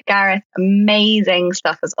Spotlight. Gareth, amazing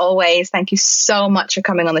stuff as always. Thank you so much for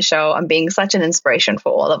coming on the show and being such an inspiration for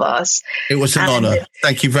all of us. It was an honor.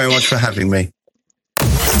 Thank you very much for having me.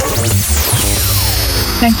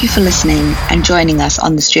 Thank you for listening and joining us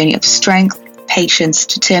on this journey of strength, patience,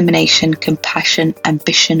 determination, compassion,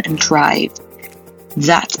 ambition, and drive.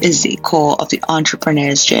 That is the core of the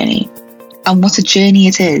entrepreneur's journey. And what a journey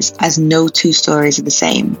it is, as no 2 stories are the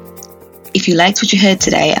same. If you liked what you heard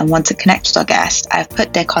today and want to connect with our guest, I've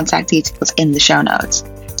put their contact details in the show notes.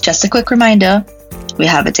 Just a quick reminder, we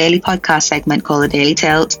have a daily podcast segment called The Daily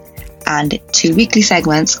Tilt and 2 weekly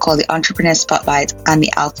segments called The Entrepreneur Spotlight and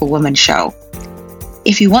The Alpha Woman Show.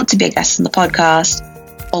 If you want to be a guest on the podcast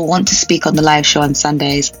or want to speak on the live show on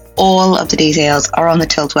Sundays, all of the details are on the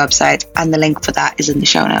Tilt website and the link for that is in the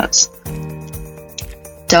show notes.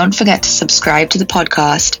 Don't forget to subscribe to the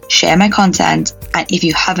podcast, share my content, and if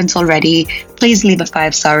you haven't already, please leave a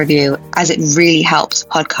 5-star review as it really helps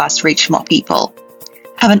podcasts reach more people.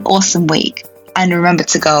 Have an awesome week and remember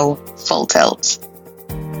to go full tilt.